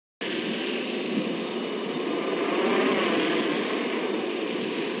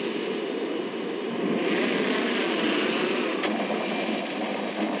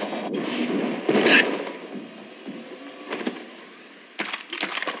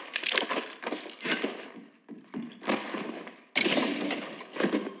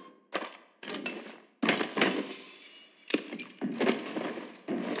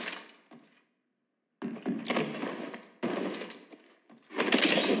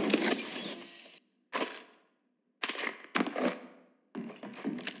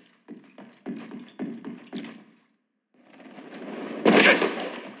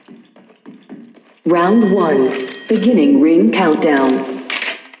Round 1. Beginning ring countdown.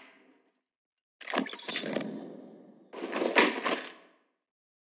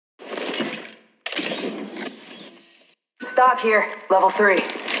 Stock here, level 3.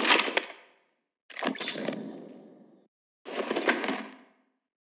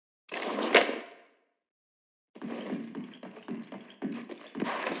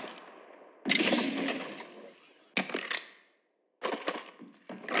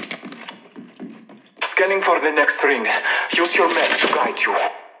 Scanning for the next ring. Use your map to guide you.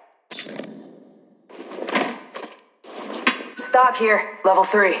 Stock here, level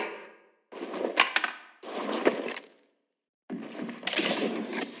 3.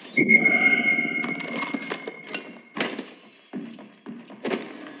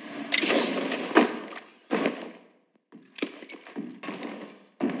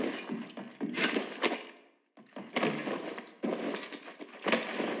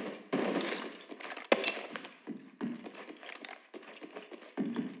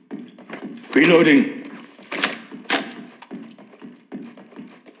 Reloading.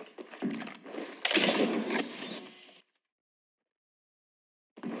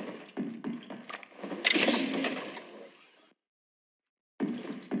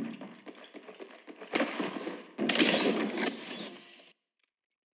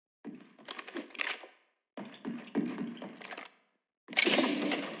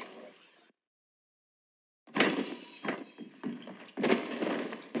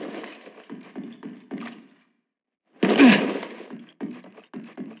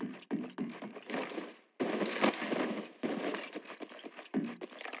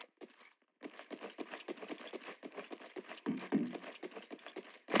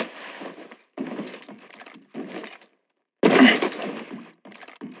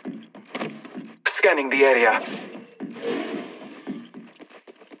 Scanning the area.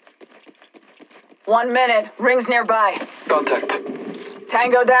 1 minute, rings nearby. Contact.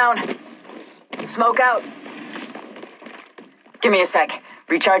 Tango down. Smoke out. Give me a sec.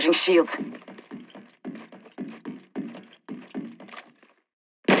 Recharging shields.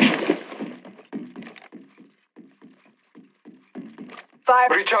 Fire.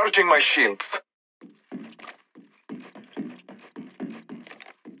 Recharging my shields.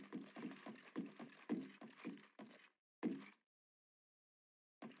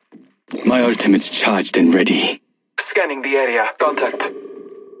 My ultimate's charged and ready. Scanning the area. Contact.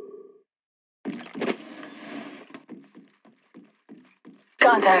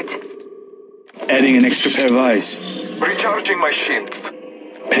 Contact. Adding an extra pair of eyes. Recharging my shields.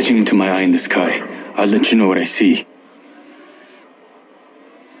 Patching into my eye in the sky. I'll let you know what I see.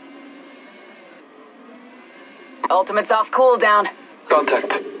 Ultimate's off cooldown.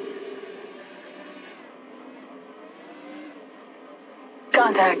 Contact.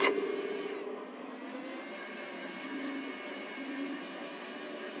 Contact.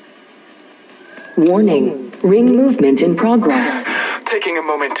 Warning. Ring movement in progress. Taking a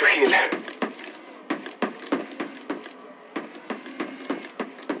moment to heal.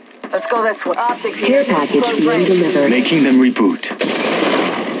 Let's go this way. Optics Care here. package Close being range. delivered. Making them reboot.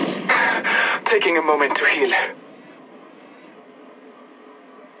 Taking a moment to heal.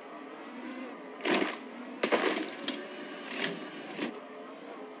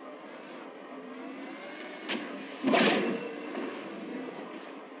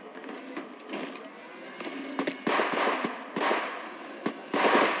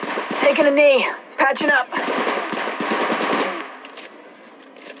 Taking a knee. Patching up.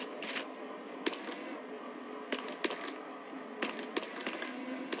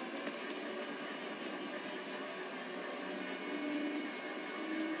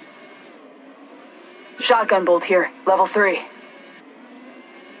 Shotgun bolt here. Level 3.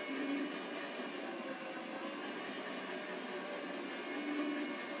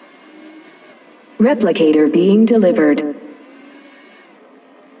 Replicator being delivered.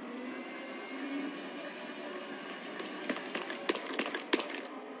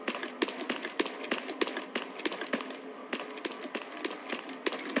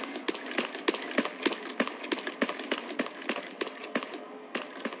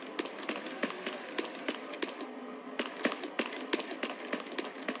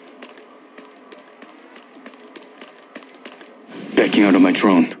 Backing out of my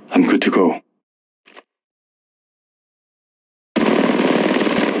drone. I'm good to go.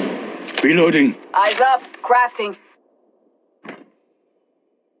 Reloading. Eyes up. Crafting.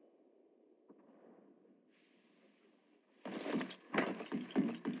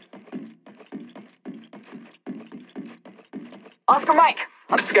 Oscar Mike.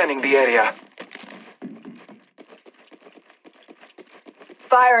 Scanning the area.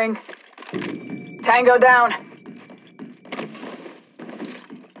 Firing. Tango down.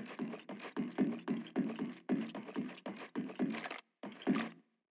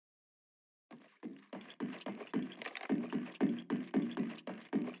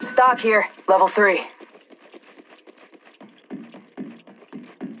 Stock here, level 3.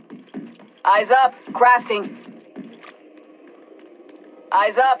 Eyes up, crafting.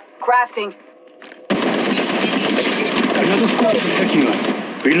 Eyes up, crafting. Another squad is attacking us.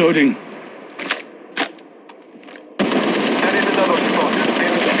 Reloading. There is another squad.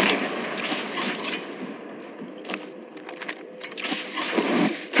 They're attacking.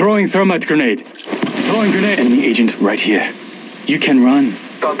 Throwing thermite grenade. Throwing grenade. Enemy agent right here. You can run.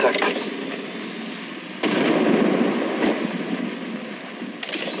 Contact.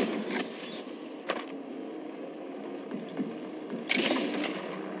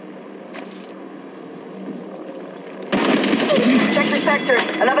 Check your sectors.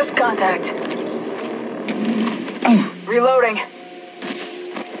 Another contact. Reloading.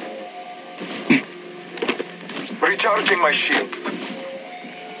 Recharging my shields.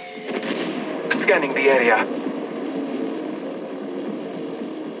 Scanning the area.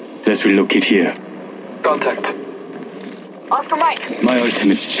 Let's relocate here. Contact. Oscar Mike. My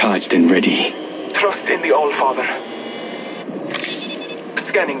ultimate's charged and ready. Trust in the All-Father.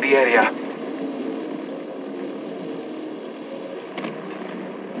 Scanning the area.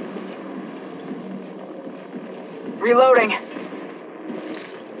 Reloading.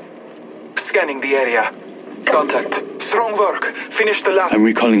 Scanning the area. Contact. Strong work. Finish the last. I'm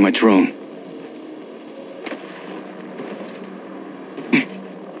recalling my drone.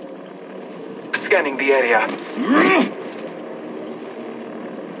 Scanning the area.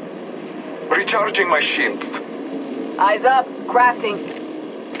 Recharging my shields. Eyes up, crafting.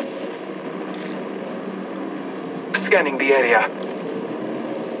 Scanning the area.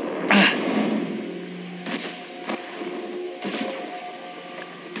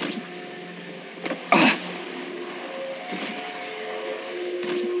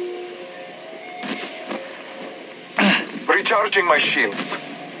 Recharging my shields.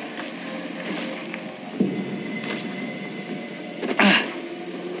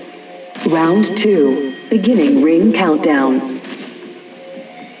 Round 2. Beginning ring countdown.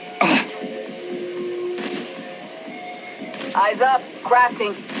 Eyes up,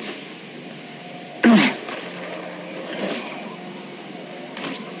 crafting.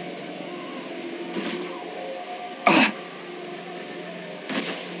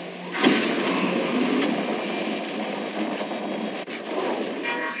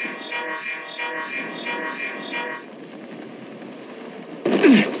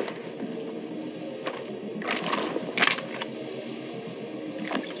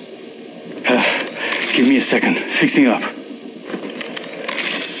 Give me a second. Fixing up.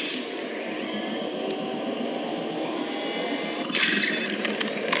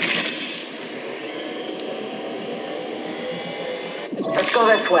 Let's go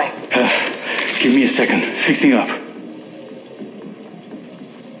this way. Give me a second. Fixing up.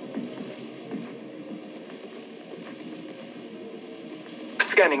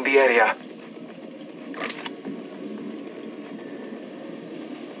 Scanning the area.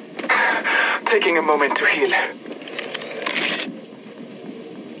 Taking a moment to heal.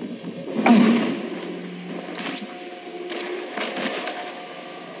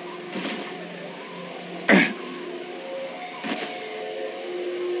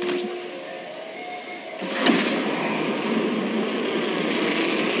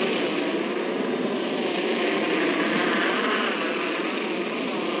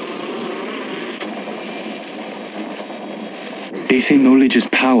 They say knowledge is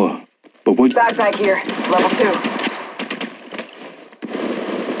power, but what? Backpack here, level 2.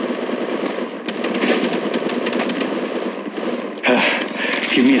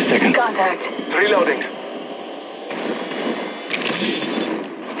 Give me a second. Contact. Reloading.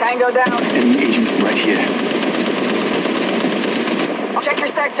 Tango down. Enemy agent right here. Check your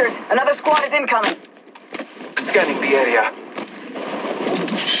sectors. Another squad is incoming. Scanning the area.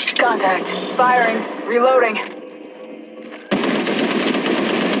 Contact. Firing. Reloading.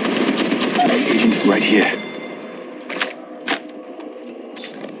 Agent right here.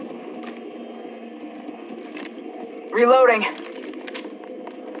 Reloading.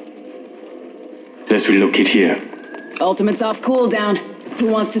 Let's relocate here. Ultimate's off cooldown. Who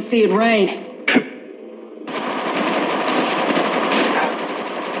wants to see it rain?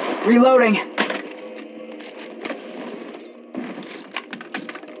 Reloading.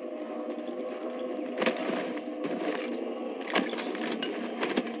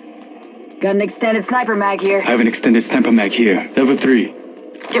 Got an extended sniper mag here. I have an extended sniper mag here. Level 3.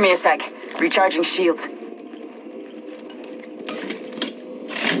 Give me a sec. Recharging shields.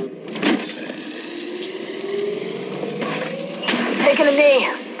 Taking a knee.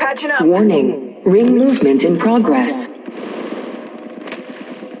 Patching up. Warning. Ring movement in progress.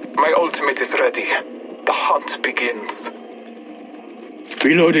 My ultimate is ready. The hunt begins.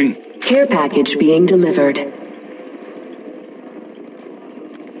 Reloading. Care package being delivered.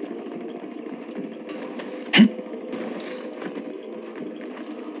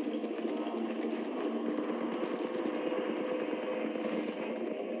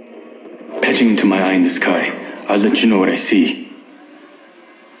 Patching into my eye in the sky. I'll let you know what I see.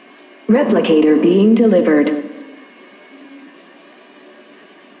 Replicator being delivered.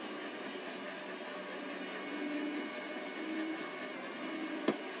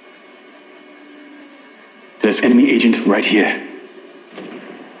 There's enemy agent right here.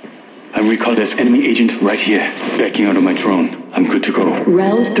 I'm recalling there's enemy agent right here. Backing out of my drone. I'm good to go.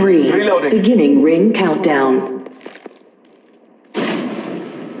 Round 3. Reloading. Beginning ring countdown.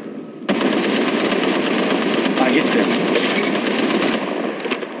 I hit them.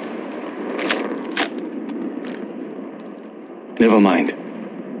 Never mind.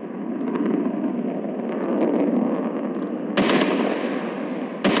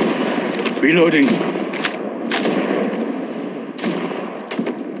 Reloading.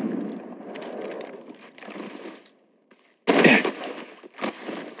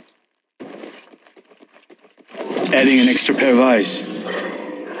 Adding an extra pair of eyes.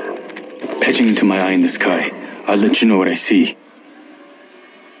 Patching into my eye in the sky. I'll let you know what I see.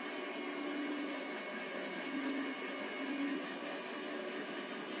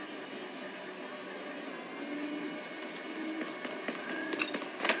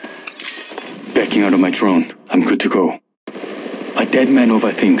 Backing out of my drone. I'm good to go. A dead man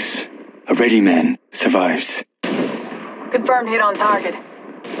overthinks. A ready man survives. Confirmed hit on target.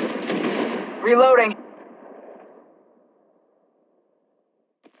 Reloading.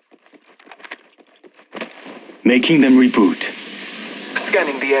 Making them reboot.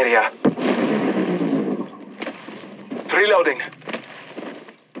 Scanning the area. Reloading.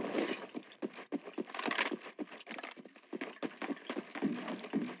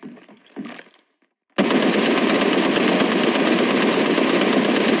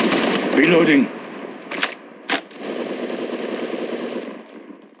 Reloading.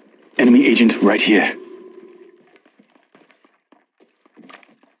 Enemy agent right here.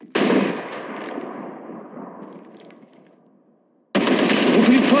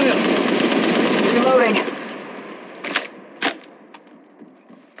 Opening fire. Reloading.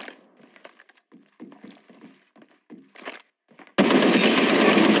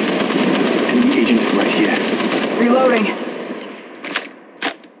 Enemy agent right here. Reloading.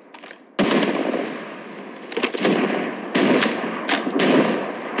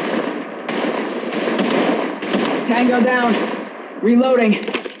 Tango down. Reloading.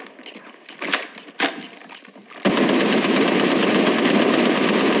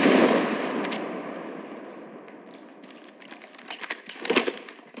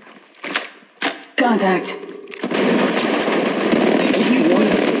 Contact.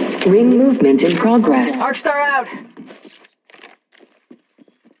 Ring movement in progress. Arcstar out.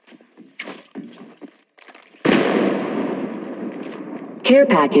 Care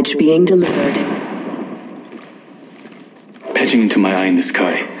package being delivered. Patching into my eye in the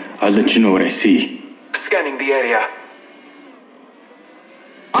sky. I'll let you know what I see. Scanning the area.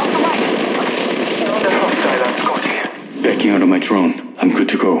 Off the mic. They're hostile on Scotty. Backing out of my drone. I'm good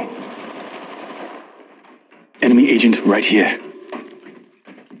to go. Enemy agent right here.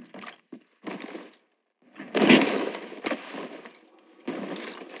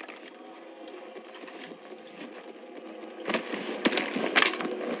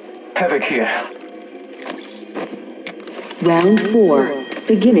 Havoc here. Round 4.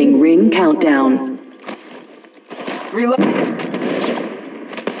 Beginning ring countdown. Reload.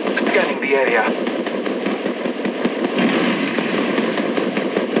 Scanning the area.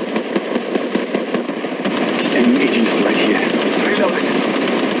 Enemy agent right here. Reloading.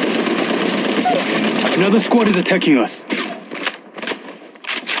 Another squad is attacking us.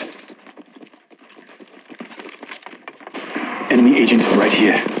 Enemy agent right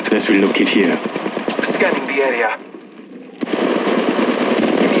here. Let's relocate here. Scanning the area.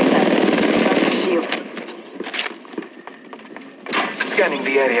 Give me a sec. Recharging shields. Scanning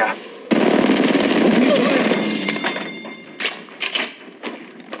the area.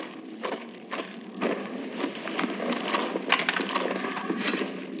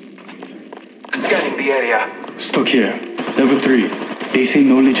 Scanning the area. Stuck here. Level 3. They say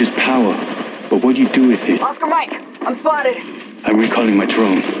knowledge is power, but what you do with it? Oscar Mike. I'm spotted. I'm recalling my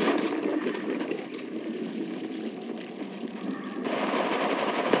drone.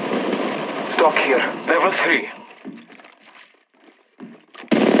 stock here. Level 3.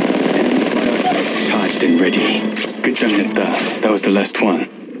 Charged and ready. 끝장냈다. That was the last one.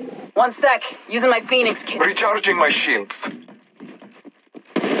 1 sec. Using my Phoenix kit. Recharging my shields.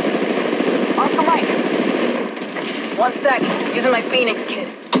 Oscar Mike. 1 sec. Using my Phoenix kit.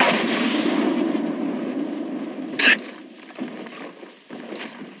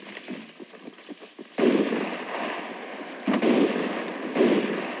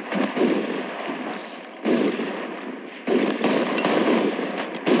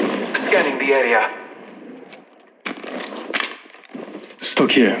 Scanning the area.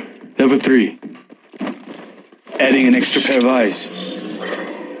 Stock here. Level 3. Adding an extra pair of eyes.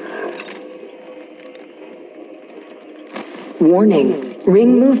 Warning.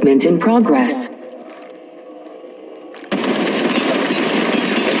 Ring movement in progress.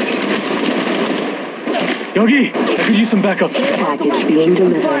 Yogi! I could use some backup. Package being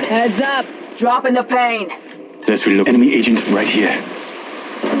delivered. Heads up. Dropping the pain. Let's reload. Enemy agent right here.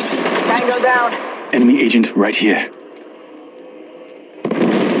 Tango down. Enemy agent right here.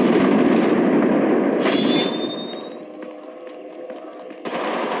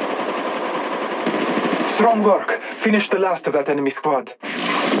 Strong work. Finish the last of that enemy squad.